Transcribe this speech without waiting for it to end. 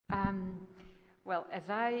Um, well,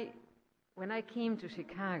 when I came to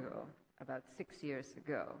Chicago about 6 years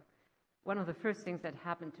ago, one of the first things that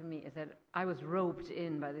happened to me is that I was roped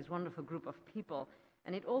in by this wonderful group of people,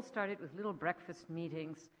 and it all started with little breakfast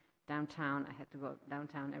meetings downtown. I had to go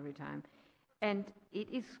downtown every time. And it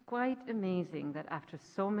is quite amazing that after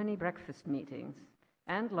so many breakfast meetings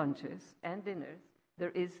and lunches and dinners,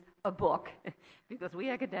 there is a book, because we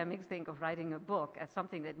academics think of writing a book as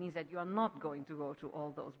something that means that you are not going to go to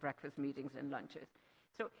all those breakfast meetings and lunches.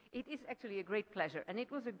 So it is actually a great pleasure, and it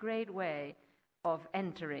was a great way of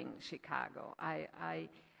entering Chicago. I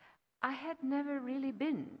had never really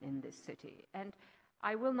been in this city, and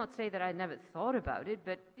I will not say that I never thought about it,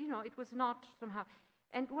 but it was not somehow.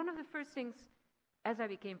 And one of the first things, as I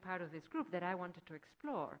became part of this group, that I wanted to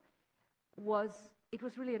explore was it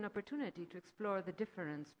was really an opportunity to explore the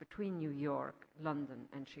difference between New York, London,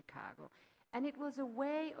 and Chicago. And it was a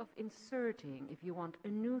way of inserting, if you want, a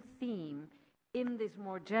new theme in this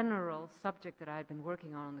more general subject that I had been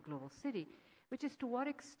working on the global city, which is to what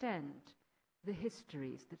extent the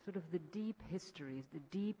histories, the sort of the deep histories, the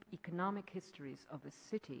deep economic histories of a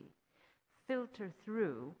city filter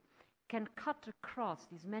through, can cut across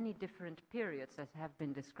these many different periods that have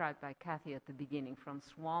been described by Kathy at the beginning, from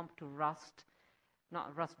swamp to rust,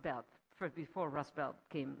 not Rust Belt, before Rust Belt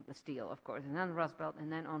came the steel, of course, and then Rust Belt, and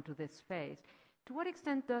then onto this phase. To what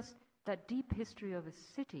extent does that deep history of a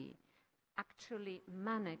city actually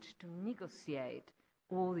manage to negotiate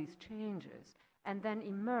all these changes and then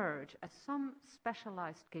emerge as some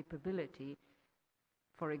specialized capability,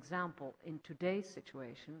 for example, in today's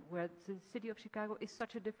situation, where the city of Chicago is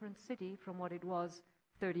such a different city from what it was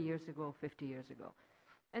 30 years ago, 50 years ago.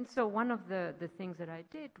 And so one of the things that I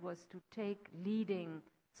did was to take leading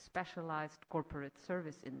specialized corporate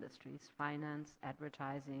service industries, finance,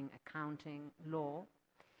 advertising, accounting, law,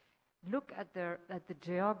 look at the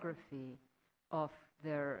geography of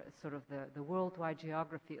their sort of the worldwide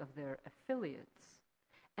geography of their affiliates,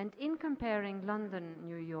 and in comparing London,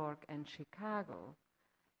 New York, and Chicago,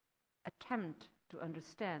 attempt to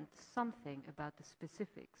understand something about the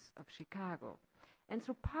specifics of Chicago. And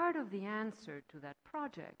so part of the answer to that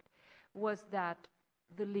project was that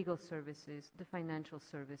the legal services, the financial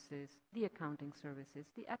services, the accounting services,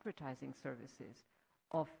 the advertising services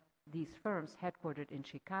of these firms headquartered in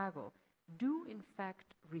Chicago do in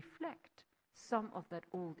fact reflect some of that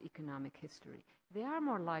old economic history. They are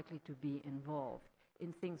more likely to be involved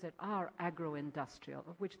in things that are agro-industrial,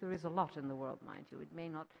 of which there is a lot in the world, mind you. It may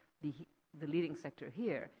not be the leading sector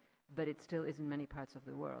here, but it still is in many parts of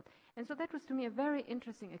the world. And so that was, to me, a very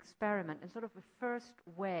interesting experiment and sort of a first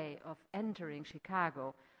way of entering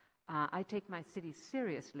Chicago. I take my city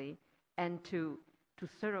seriously, and to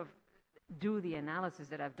sort of do the analysis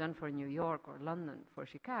that I've done for New York or London for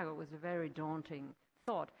Chicago was a very daunting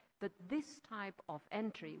thought. But this type of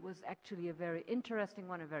entry was actually a very interesting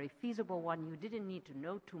one, a very feasible one. You didn't need to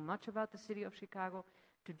know too much about the city of Chicago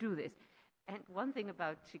to do this. And one thing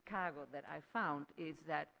about Chicago that I found is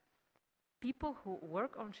that people who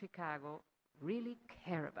work on Chicago really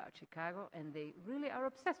care about Chicago, and they really are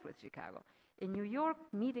obsessed with Chicago. In New York,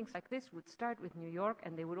 meetings like this would start with New York,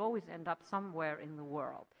 and they would always end up somewhere in the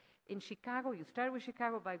world. In Chicago, you start with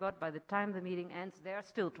Chicago, by God, by the time the meeting ends, they are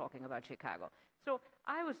still talking about Chicago. So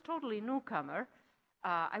I was totally newcomer.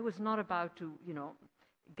 I was not about to,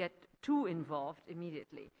 get too involved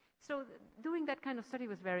immediately. So doing that kind of study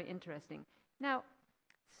was very interesting. Now,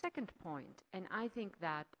 second point, and I think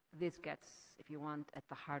that this gets, if you want, at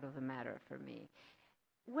the heart of the matter for me.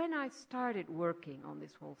 When I started working on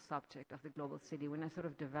this whole subject of the global city, when I sort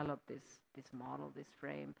of developed this model, this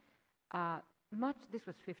frame, this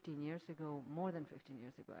was 15 years ago, more than 15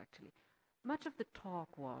 years ago actually, much of the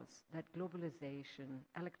talk was that globalization,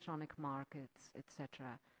 electronic markets,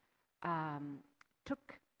 etc.,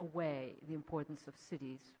 took away the importance of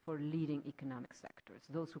cities for leading economic sectors,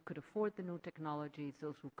 those who could afford the new technologies,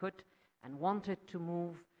 those who could and wanted to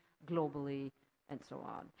move globally, and so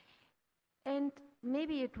on. And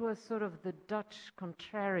maybe it was sort of the Dutch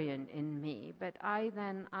contrarian in me, but I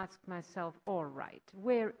then asked myself, all right,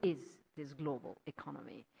 where is this global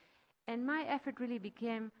economy? And my effort really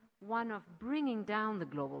became one of bringing down the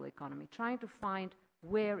global economy, trying to find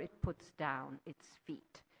where it puts down its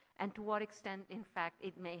feet, and to what extent, in fact,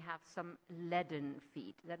 it may have some leaden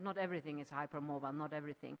feet, that not everything is hypermobile, not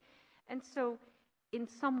everything. And so, in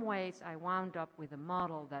some ways, I wound up with a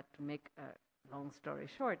model that, to make a long story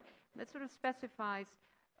short, that sort of specifies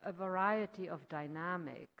a variety of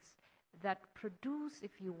dynamics that produce,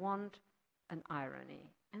 if you want, an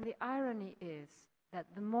irony. And the irony is that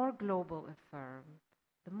the more global a firm,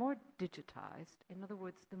 the more digitized, in other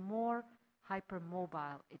words, the more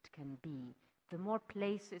hypermobile it can be, the more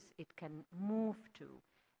places it can move to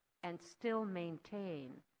and still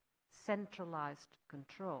maintain centralized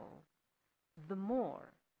control, the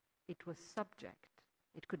more it was subject,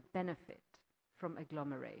 it could benefit from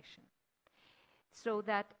agglomeration. So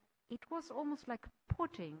that it was almost like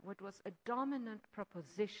putting what was a dominant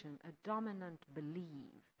proposition, a dominant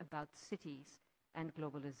belief about cities and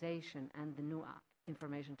globalization and the new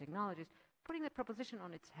information technologies, putting that proposition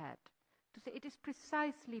on its head to say it is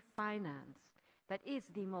precisely finance that is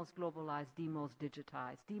the most globalized, the most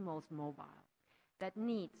digitized, the most mobile, that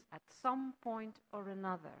needs at some point or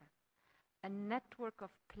another a network of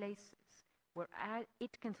places where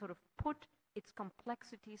it can sort of put its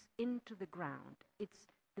complexities into the ground. It's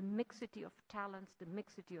the mixity of talents, the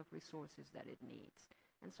mixity of resources that it needs.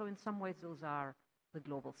 And so in some ways those are the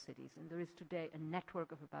global cities. And there is today a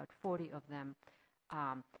network of about 40 of them.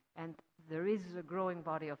 And there is a growing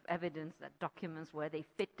body of evidence that documents where they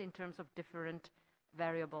fit in terms of different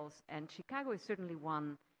variables. And Chicago is certainly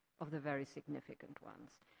one of the very significant ones.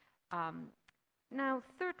 Now,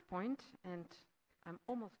 third point, and I'm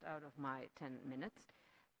almost out of my 10 minutes.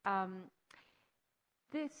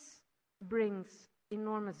 This brings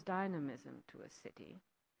enormous dynamism to a city,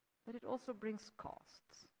 but it also brings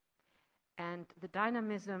costs. And the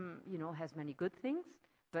dynamism, has many good things,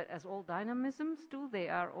 but as all dynamisms do,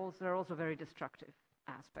 there are also very destructive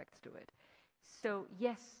aspects to it. So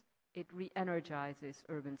yes, it re-energizes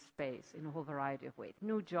urban space in a whole variety of ways.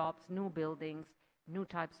 New jobs, new buildings, new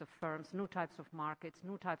types of firms, new types of markets,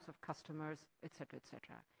 new types of customers, etc.,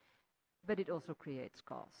 etc. But it also creates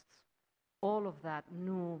costs. All of that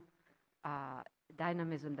new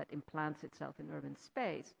dynamism that implants itself in urban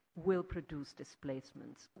space will produce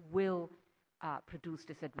displacements, will produce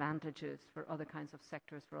disadvantages for other kinds of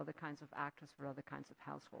sectors, for other kinds of actors, for other kinds of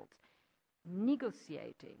households.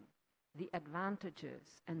 Negotiating the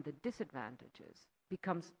advantages and the disadvantages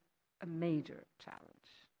becomes a major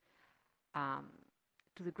challenge.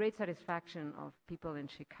 To the great satisfaction of people in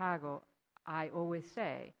Chicago, I always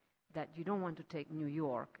say that you don't want to take New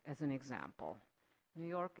York as an example. New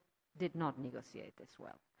York did not negotiate this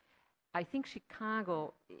well. I think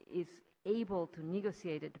Chicago is able to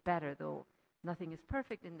negotiate it better, though nothing is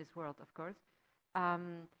perfect in this world, of course,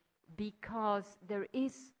 because there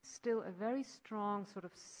is still a very strong sort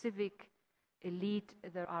of civic elite.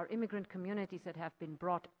 There are immigrant communities that have been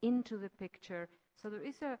brought into the picture. So there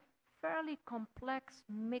is a fairly complex,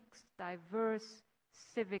 mixed, diverse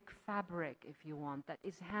civic fabric, if you want, that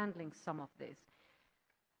is handling some of this.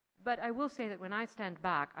 But I will say that when I stand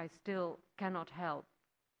back, I still cannot help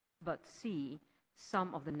but see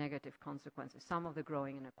some of the negative consequences, some of the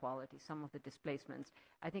growing inequality, some of the displacements.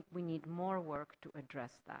 I think we need more work to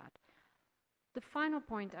address that. The final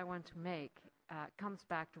point I want to make comes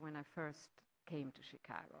back to when I first came to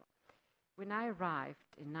Chicago. When I arrived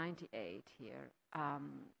in '98 here,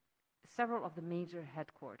 several of the major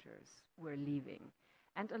headquarters were leaving.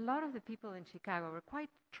 And a lot of the people in Chicago were quite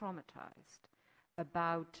traumatized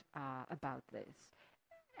about this.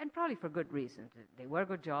 And probably for good reason. They were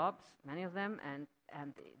good jobs, many of them,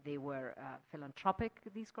 and they were philanthropic,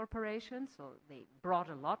 these corporations, so they brought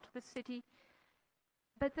a lot to the city.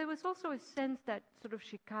 But there was also a sense that sort of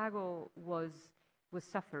Chicago was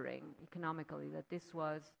suffering economically, that this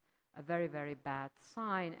was a very, very bad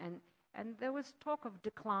sign. And there was talk of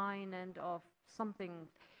decline and of something.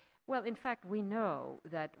 Well, in fact, we know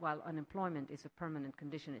that while unemployment is a permanent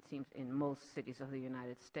condition, it seems, in most cities of the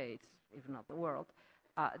United States, if not the world,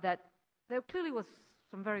 that there clearly was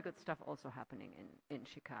some very good stuff also happening in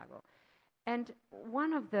Chicago. And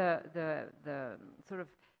one of the sort of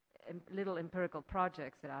little empirical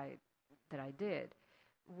projects that I did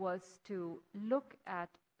was to look at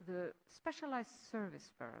the specialized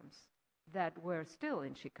service firms that were still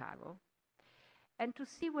in Chicago and to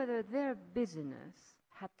see whether their business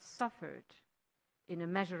had suffered in a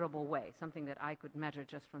measurable way, something that I could measure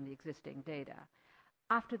just from the existing data,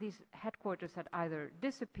 after these headquarters had either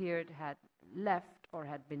disappeared, had left, or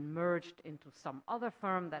had been merged into some other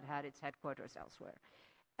firm that had its headquarters elsewhere.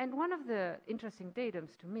 And one of the interesting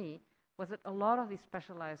datums to me was that a lot of these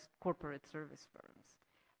specialized corporate service firms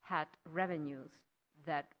had revenues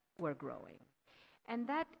that were growing. And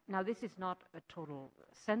that, now this is not a total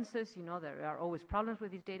census, there are always problems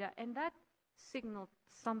with these data, and that signaled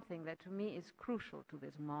something that to me is crucial to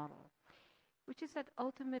this model, which is that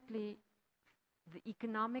ultimately the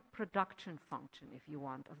economic production function, if you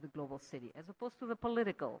want, of the global city, as opposed to the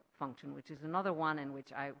political function, which is another one and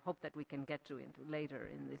which I hope that we can get into later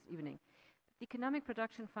in this evening. The economic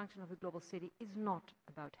production function of the global city is not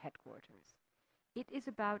about headquarters. It is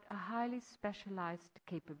about a highly specialized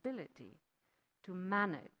capability to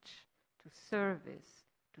manage, to service,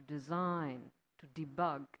 to design, to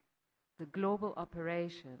debug the global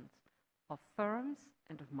operations of firms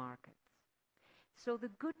and of markets. So the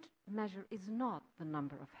good measure is not the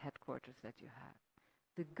number of headquarters that you have.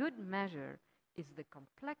 The good measure is the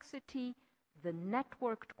complexity, the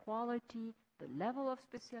networked quality, the level of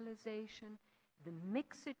specialization, the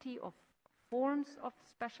mixity of forms of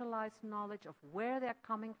specialized knowledge, of where they're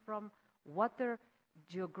coming from, what their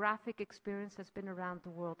geographic experience has been around the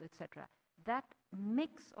world, etc. That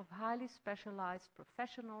mix of highly specialized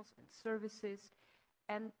professionals and services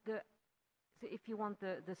and if you want,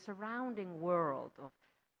 the surrounding world of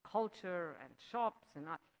culture and shops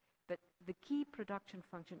but the key production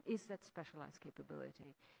function is that specialized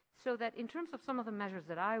capability. So that in terms of some of the measures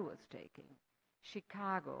that I was taking,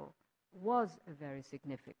 Chicago was a very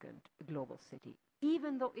significant global city,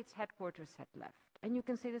 even though its headquarters had left. And you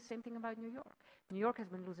can say the same thing about New York. New York has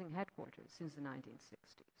been losing headquarters since the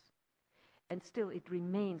 1960s. And still it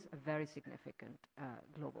remains a very significant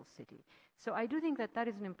global city. So I do think that that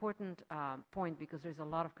is an important point, because there's a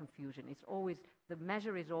lot of confusion. The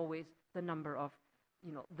measure is always the number of,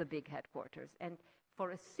 the big headquarters. And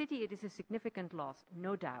for a city, it is a significant loss,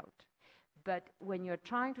 no doubt. But when you're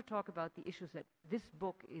trying to talk about the issues that this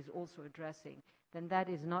book is also addressing, then that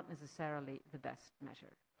is not necessarily the best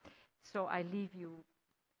measure. So I leave you.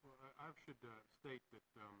 Well, I should state that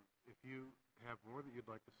if you have more that you'd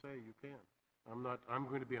like to say, you can. I'm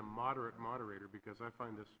going to be a moderate moderator because I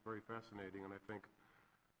find this very fascinating, and I think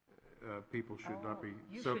people should not be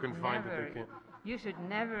so confined that they can't. You should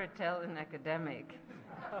never tell an academic.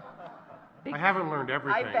 I haven't learned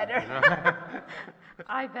everything.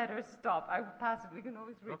 I better stop. We can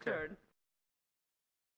always return. Okay.